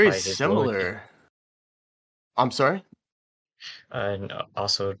Backhanded very by his loyalty, similar. I'm sorry? and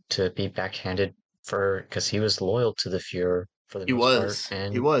also to be backhanded for because he was loyal to the Fuhrer for the He most part,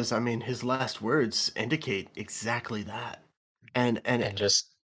 was. He was. I mean, his last words indicate exactly that. And and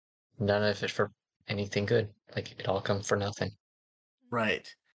just none of it for anything good. Like it all come for nothing.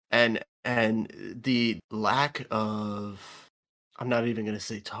 right. And the lack of, I'm not even going to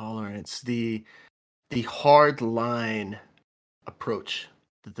say tolerance, the hard line approach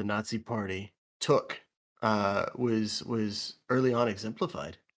that the Nazi Party took was early on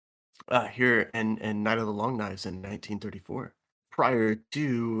exemplified here in Night of the Long Knives in 1934. Prior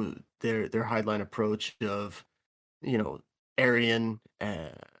to their hardline approach of, you know, Aryan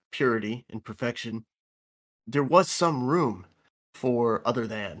purity and perfection, there was some room for other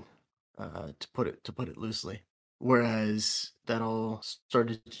than, to put it loosely. Whereas that all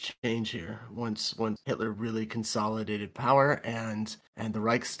started to change here once Hitler really consolidated power and the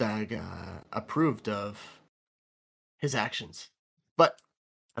Reichstag approved of his actions. But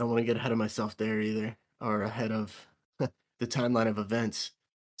I don't want to get ahead of myself there either, or ahead of the timeline of events.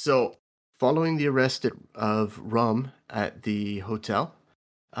 So, following the arrest of Rum at the hotel,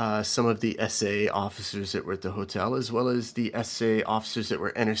 some of the SA officers that were at the hotel, as well as the SA officers that were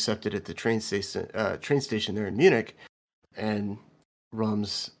intercepted at the train station there in Munich, and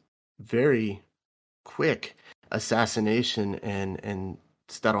Rum's very quick assassination in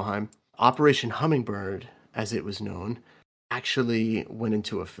Stadelheim, Operation Hummingbird, as it was known, actually went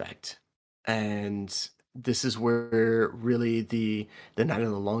into effect. And this is where really the Night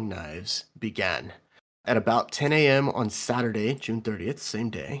of the Long Knives began. At about 10 a.m. on Saturday, June 30th, same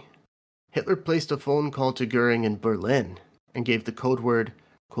day, Hitler placed a phone call to Goering in Berlin and gave the code word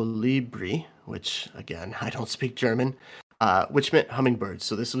Kolibri, which again I don't speak German, which meant hummingbird.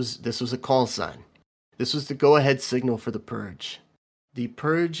 So this was a call sign. This was the go-ahead signal for the purge. The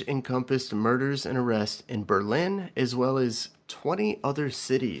purge encompassed murders and arrests in Berlin as well as 20 other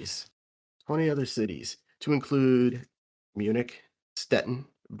cities. 20 other cities, to include Munich, Stettin,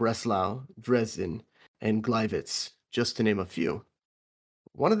 Breslau, Dresden, and Gleiwitz, just to name a few.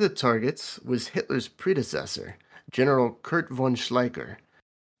 One of the targets was Hitler's predecessor, General Kurt von Schleicher.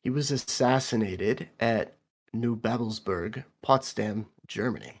 He was assassinated at New Babelsberg, Potsdam,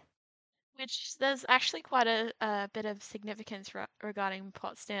 Germany. Which there's actually quite a bit of significance regarding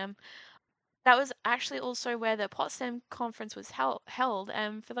Potsdam. That was actually also where the Potsdam Conference was held.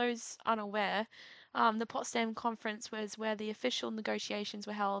 And for those unaware, the Potsdam Conference was where the official negotiations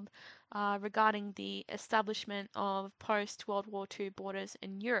were held regarding the establishment of post-World War II borders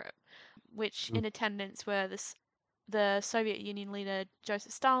in Europe, which in attendance were the Soviet Union leader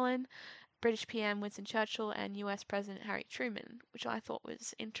Joseph Stalin, British PM Winston Churchill, and US President Harry Truman, which I thought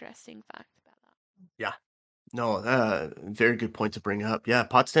was interesting fact about that. Yeah, no, very good point to bring up. Yeah,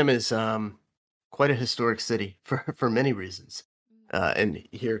 Potsdam is quite a historic city for many reasons. And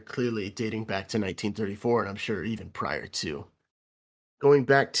here clearly dating back to 1934, and I'm sure even prior to. Going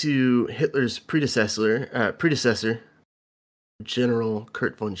back to Hitler's predecessor, General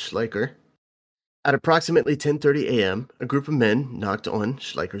Kurt von Schleicher, at approximately 10:30 a.m., a group of men knocked on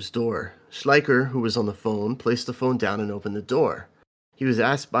Schleicher's door. Schleicher, who was on the phone, placed the phone down and opened the door. He was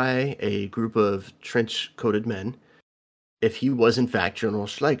asked by a group of trench-coated men if he was in fact General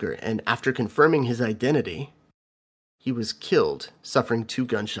Schleicher, and after confirming his identity, he was killed, suffering 2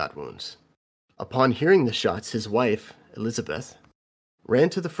 gunshot wounds. Upon hearing the shots, his wife, Elizabeth, ran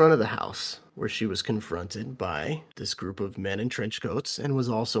to the front of the house, where she was confronted by this group of men in trench coats and was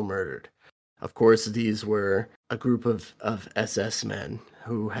also murdered. Of course, these were a group of SS men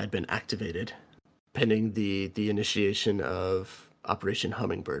who had been activated pending the initiation of Operation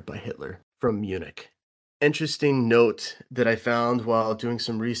Hummingbird by Hitler from Munich. Interesting note that I found while doing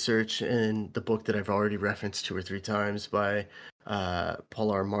some research in the book that I've already referenced 2 or 3 times by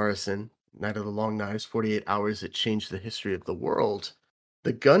Paul R. Morrison, Night of the Long Knives, 48 Hours That Changed the History of the World.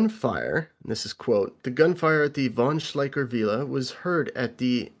 The gunfire, and this is quote, the gunfire at the von Schleicher Villa was heard at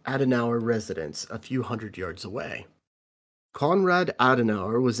the Adenauer residence a few hundred yards away. Konrad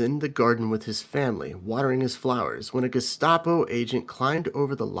Adenauer was in the garden with his family, watering his flowers, when a Gestapo agent climbed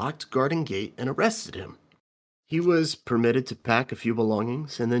over the locked garden gate and arrested him. He was permitted to pack a few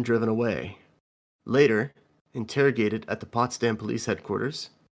belongings and then driven away. Later, interrogated at the Potsdam police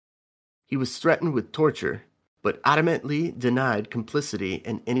headquarters, he was threatened with torture, but adamantly denied complicity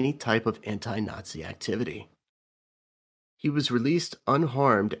in any type of anti-Nazi activity. He was released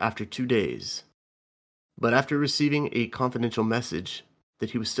unharmed after 2 days, but after receiving a confidential message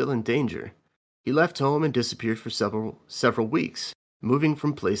that he was still in danger, he left home and disappeared for several weeks, moving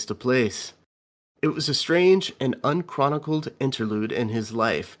from place to place. It was a strange and unchronicled interlude in his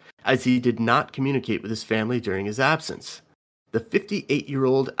life, as he did not communicate with his family during his absence. The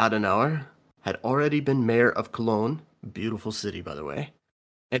 58-year-old Adenauer had already been mayor of Cologne, beautiful city by the way,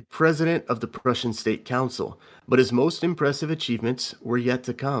 and president of the Prussian State Council, but his most impressive achievements were yet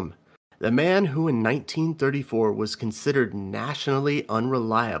to come. The man who in 1934 was considered nationally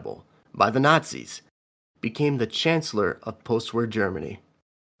unreliable by the Nazis became the chancellor of post-war Germany,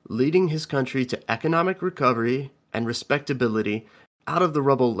 leading his country to economic recovery and respectability out of the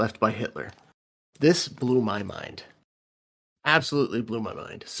rubble left by Hitler. This blew my mind. Absolutely blew my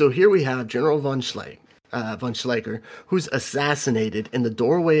mind. So here we have General von Schleicher, who's assassinated in the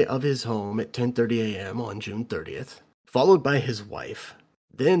doorway of his home at 10:30 a.m. on June 30th, followed by his wife.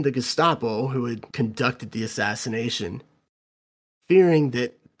 Then the Gestapo, who had conducted the assassination, fearing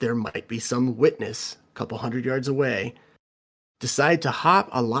that there might be some witness a couple hundred yards away, decide to hop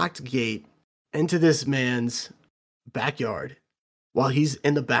a locked gate into this man's backyard while he's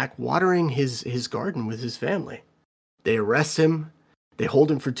in the back watering his garden with his family. They arrest him, they hold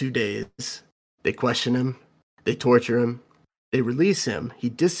him for 2 days, they question him, they torture him, they release him, he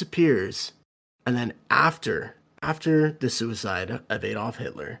disappears, and then after the suicide of Adolf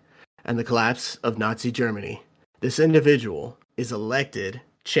Hitler and the collapse of Nazi Germany, this individual is elected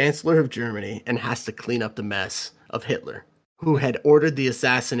Chancellor of Germany and has to clean up the mess of Hitler, who had ordered the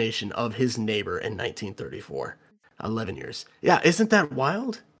assassination of his neighbor in 1934. 11 years. Yeah, isn't that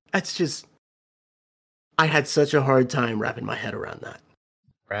wild? That's just... I had such a hard time wrapping my head around that.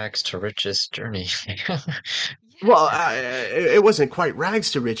 Rags to riches journey. Well, it wasn't quite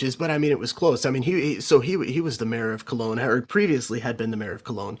rags to riches, but I mean, it was close. I mean, he was the mayor of Cologne, or previously had been the mayor of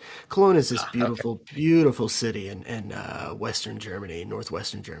Cologne. Cologne is this Okay. beautiful, beautiful city in Western Germany,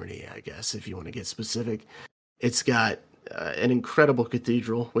 northwestern Germany, I guess, if you want to get specific. It's got an incredible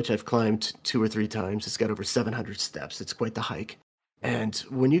cathedral, which I've climbed 2 or 3 times. It's got over 700 steps. It's quite the hike. And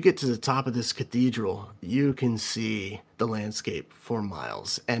when you get to the top of this cathedral, you can see the landscape for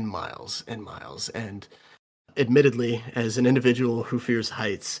miles and miles and miles. And admittedly, as an individual who fears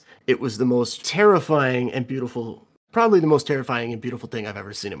heights, it was the most terrifying and beautiful, probably the most terrifying and beautiful thing I've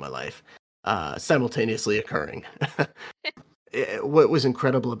ever seen in my life, simultaneously occurring. What was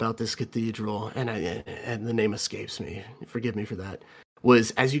incredible about this cathedral, and the name escapes me, forgive me for that,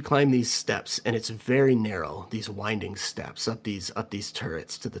 was as you climb these steps, and it's very narrow, these winding steps up these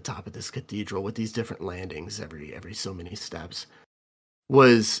turrets to the top of this cathedral with these different landings every so many steps,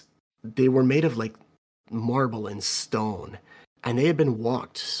 they were made of like marble and stone, and they had been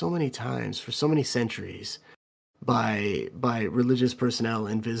walked so many times for so many centuries by religious personnel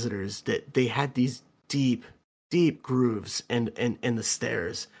and visitors that they had these deep grooves in the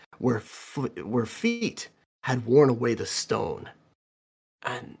stairs where feet had worn away the stone.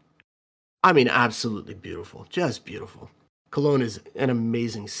 And I mean, absolutely beautiful, just beautiful. Cologne is an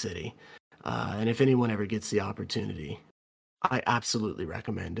amazing city, and if anyone ever gets the opportunity, I absolutely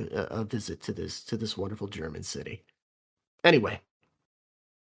recommend a visit to this wonderful German city. Anyway,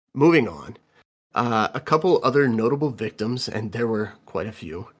 moving on. A couple other notable victims, and there were quite a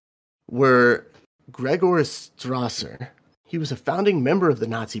few, were Gregor Strasser. He was a founding member of the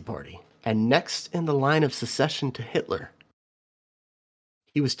Nazi Party, and next in the line of succession to Hitler.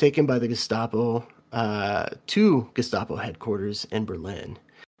 He was taken by the Gestapo to Gestapo headquarters in Berlin.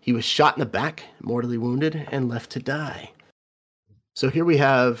 He was shot in the back, mortally wounded, and left to die. So here we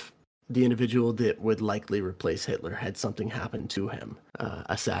have the individual that would likely replace Hitler had something happened to him,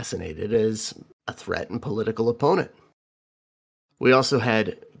 assassinated as a threat and political opponent. We also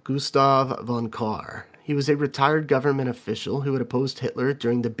had Gustav von Kahr. He was a retired government official who had opposed Hitler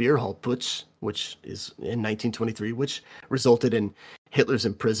during the Beer Hall Putsch, which is in 1923, which resulted in Hitler's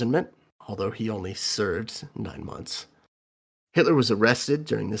imprisonment, although he only served 9 months. Hitler was arrested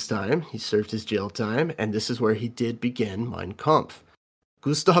during this time. He served his jail time, and this is where he did begin Mein Kampf.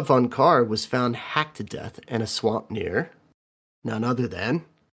 Gustav von Kahr was found hacked to death in a swamp near none other than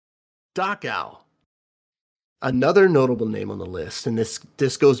Dachau. Another notable name on the list, and this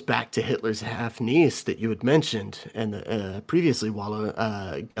goes back to Hitler's half-niece that you had mentioned, and previously,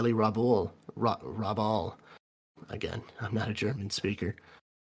 Ellie Rabal. Again, I'm not a German speaker.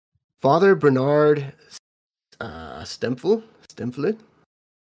 Father Bernard Stempfel.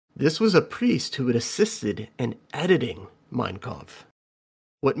 This was a priest who had assisted in editing Mein Kampf.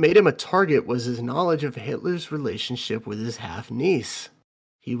 What made him a target was his knowledge of Hitler's relationship with his half-niece.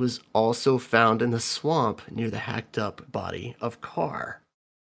 He was also found in the swamp near the hacked-up body of Kahr.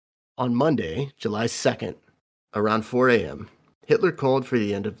 On Monday, July 2nd, around 4 a.m., Hitler called for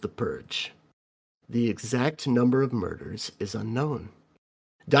the end of the purge. The exact number of murders is unknown.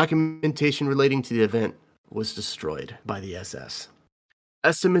 Documentation relating to the event was destroyed by the SS.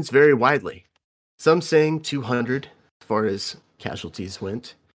 Estimates vary widely, some saying 200 as far as casualties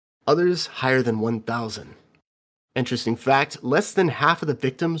went, others higher than 1,000. Interesting fact, less than half of the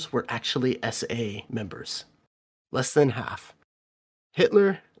victims were actually SA members. Less than half.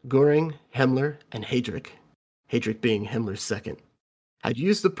 Hitler, Göring, Himmler, and Heydrich being Himmler's second, had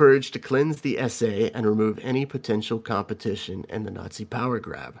used the purge to cleanse the SA and remove any potential competition in the Nazi power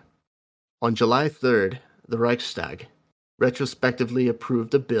grab. On July 3rd, the Reichstag retrospectively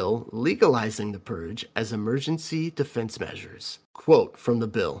approved a bill legalizing the purge as emergency defense measures. Quote from the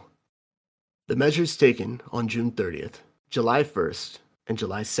bill: "The measures taken on June 30th, July 1st, and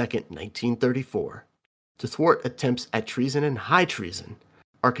July 2nd, 1934, to thwart attempts at treason and high treason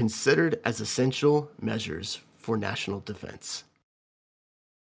are considered as essential measures for national defense."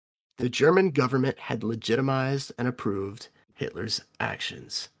 The German government had legitimized and approved Hitler's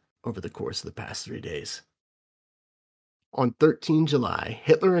actions over the course of the past 3 days. On 13 July,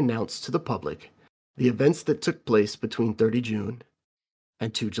 Hitler announced to the public the events that took place between 30 June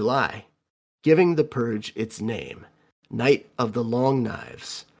and 2 July, giving the purge its name, Night of the Long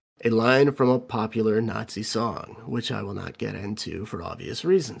Knives, a line from a popular Nazi song, which I will not get into for obvious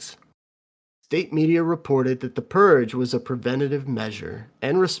reasons. State media reported that the purge was a preventative measure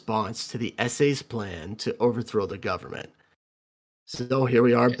in response to the SA's plan to overthrow the government. So here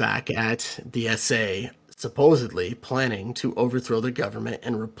we are back at the SA supposedly planning to overthrow the government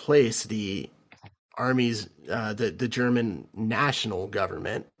and replace the armies, the German national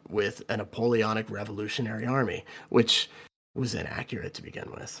government with a Napoleonic revolutionary army, which was inaccurate to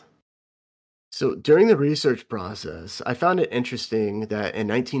begin with. So during the research process, I found it interesting that in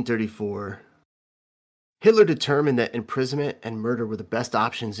 1934, Hitler determined that imprisonment and murder were the best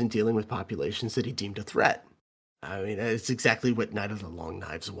options in dealing with populations that he deemed a threat. I mean, it's exactly what Night of the Long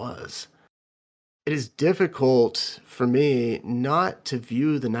Knives was. It is difficult for me not to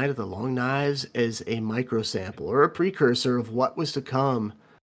view the Night of the Long Knives as a microsample or a precursor of what was to come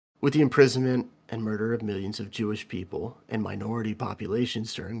with the imprisonment and murder of millions of Jewish people and minority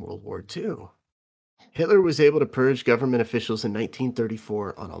populations during World War II. Hitler was able to purge government officials in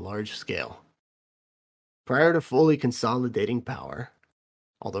 1934 on a large scale. Prior to fully consolidating power,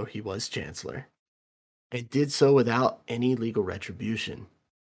 although he was chancellor, and did so without any legal retribution.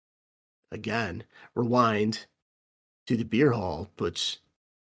 Again, rewind to the beer hall, which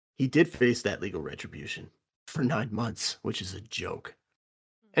he did face that legal retribution for 9 months, which is a joke.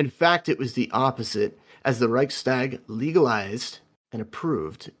 In fact, it was the opposite, as the Reichstag legalized and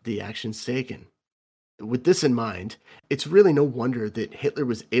approved the actions taken. With this in mind, it's really no wonder that Hitler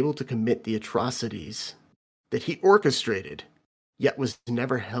was able to commit the atrocities that he orchestrated, yet was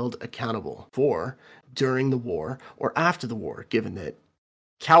never held accountable for during the war or after the war, given that,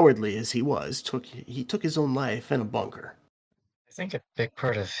 cowardly as he was, he took his own life in a bunker. I think a big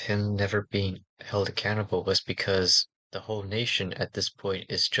part of him never being held accountable was because the whole nation at this point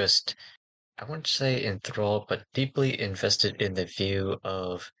is just, I wouldn't say enthralled, but deeply invested in the view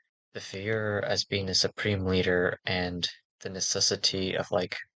of the Führer as being a supreme leader and the necessity of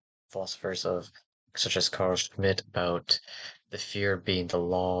like philosophers of such as Carl Schmitt about the Führer being the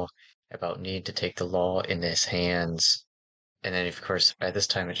law, about needing to take the law in his hands. And then of course by this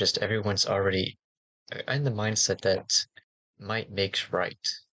time it's just everyone's already in the mindset that might makes right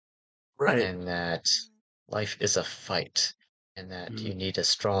Right. and that life is a fight and that you Mhm. need a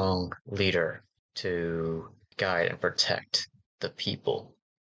strong leader to guide and protect the people.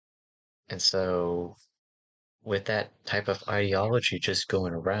 And so with that type of ideology just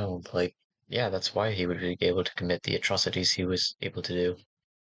going around, like, yeah, that's why he would be able to commit the atrocities he was able to do.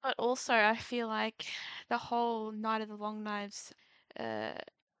 But also, I feel like the whole Night of the Long Knives uh,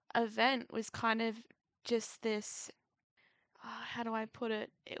 event was kind of just this, how do I put it?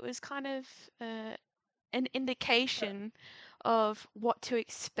 It was kind of an indication of what to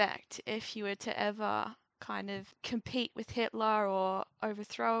expect if you were to ever kind of compete with Hitler or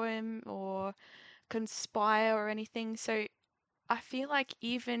overthrow him or conspire or anything. So I feel like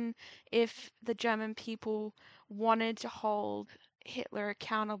even if the German people wanted to hold Hitler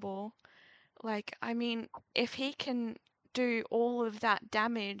accountable, like, I mean, if he can do all of that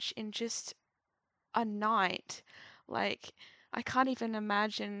damage in just a night, like, I can't even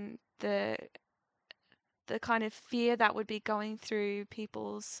imagine the kind of fear that would be going through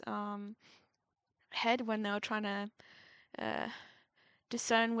people's head when they were trying to uh,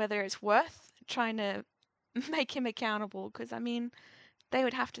 discern whether it's worth trying to make him accountable. Because, I mean, they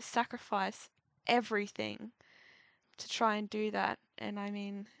would have to sacrifice everything to try and do that. And I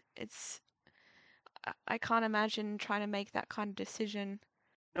mean, it's I can't imagine trying to make that kind of decision.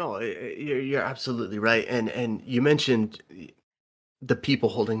 No, you're absolutely right. And you mentioned the people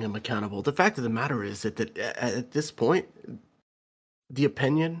holding him accountable. The fact of the matter is that at this point, the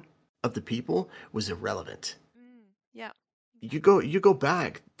opinion of the people was irrelevant. Yeah, You go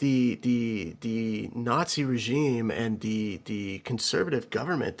back, the Nazi regime and the conservative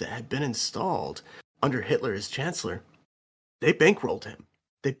government that had been installed under Hitler as chancellor, they bankrolled him.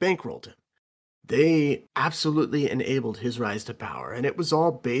 They bankrolled him. They absolutely enabled his rise to power. And it was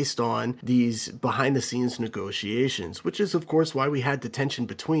all based on these behind the scenes negotiations, which is, of course, why we had the tension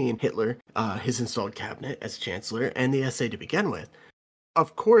between Hitler, his installed cabinet as chancellor, and the SA to begin with.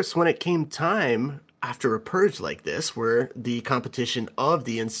 Of course, when it came time after a purge like this, where the competition of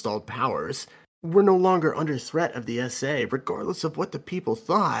the installed powers were no longer under threat of the SA, regardless of what the people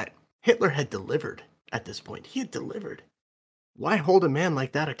thought, Hitler had delivered at this point. He had delivered. Why hold a man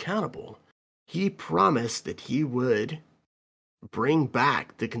like that accountable? He promised that he would bring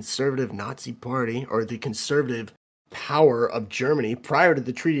back the conservative Nazi party or the conservative power of Germany prior to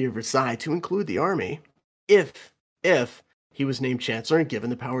the Treaty of Versailles to include the army if he was named chancellor and given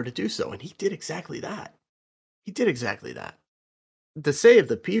the power to do so. And he did exactly that. He did exactly that. The say of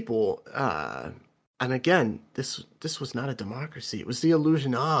the people, and again, this was not a democracy. It was the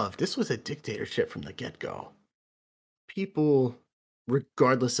illusion of. This was a dictatorship from the get-go. People,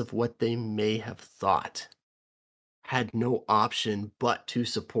 regardless of what they may have thought, had no option but to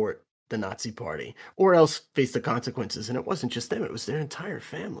support the Nazi party or else face the consequences. And it wasn't just them, it was their entire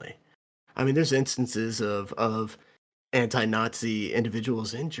family. I mean, there's instances of anti-Nazi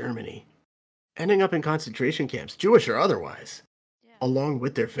individuals in Germany ending up in concentration camps, Jewish or otherwise, yeah, along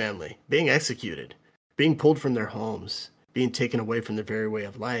with their family, being executed, being pulled from their homes, being taken away from their very way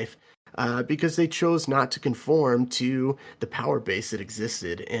of life, because they chose not to conform to the power base that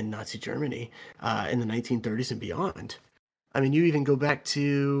existed in Nazi Germany in the 1930s and beyond. I mean, you even go back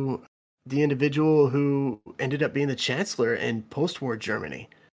to the individual who ended up being the chancellor in post war Germany.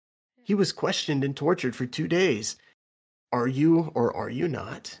 He was questioned and tortured for 2 days. Are you or are you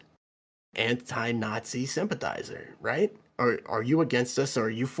not anti Nazi sympathizer, right? Are you against us or are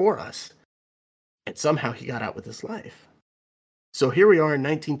you for us? And somehow he got out with his life. So here we are in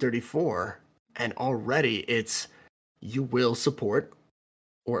 1934, and already it's you will support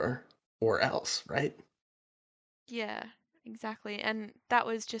or else, right? yeah, exactly. And that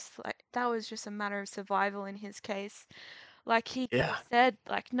was just like that was just a matter of survival in his case. Like he could Yeah, have said,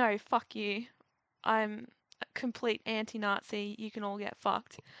 like, no, fuck you. I'm a complete anti-Nazi. You can all get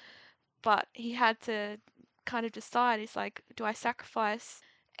fucked. But he had to kind of decide. He's like, do I sacrifice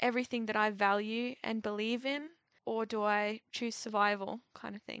everything that I value and believe in, or do I choose survival,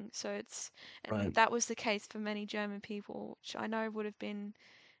 kind of thing? So it's and right. that was the case for many German people, which I know would have been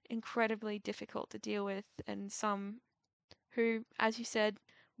incredibly difficult to deal with, and some who, as you said,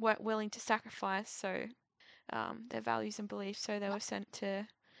 weren't willing to sacrifice so their values and beliefs, so they were sent to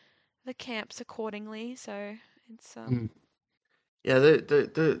the camps accordingly. So it's Mm. Yeah,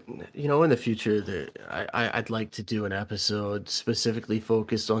 in the future, I'd like to do an episode specifically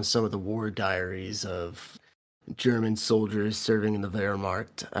focused on some of the war diaries of German soldiers serving in the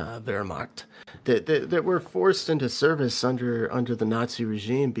Wehrmacht that were forced into service under the Nazi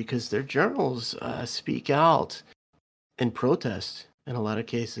regime because their journals speak out in protest in a lot of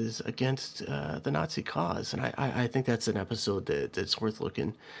cases against the Nazi cause, and I think that's an episode that's worth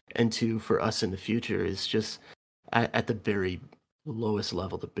looking into for us in the future. Is just at the very lowest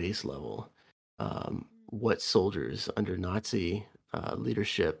level, the base level, what soldiers under Nazi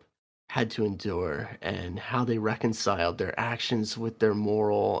leadership had to endure and how they reconciled their actions with their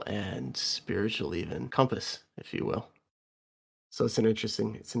moral and spiritual even compass, if you will. So it's an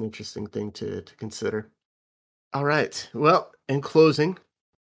interesting thing to consider. All right. Well, in closing,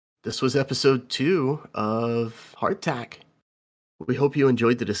 this was episode 2 of Hardtack. We hope you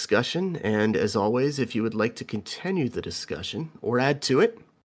enjoyed the discussion, and as always, if you would like to continue the discussion or add to it,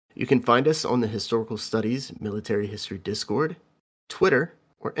 you can find us on the Historical Studies Military History Discord, Twitter,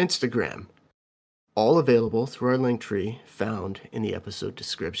 or Instagram, all available through our link tree found in the episode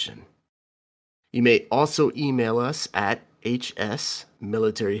description. You may also email us at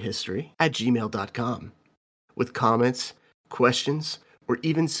hsmilitaryhistory@gmail.com with comments, questions, or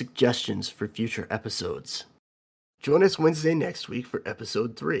even suggestions for future episodes. Join us Wednesday next week for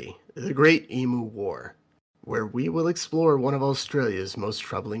episode 3, The Great Emu War, where we will explore one of Australia's most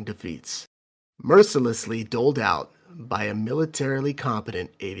troubling defeats, mercilessly doled out by a militarily competent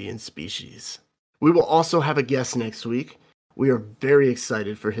avian species. We will also have a guest next week. We are very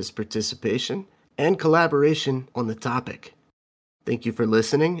excited for his participation and collaboration on the topic. Thank you for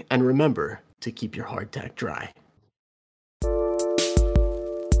listening, and remember to keep your hardtack dry.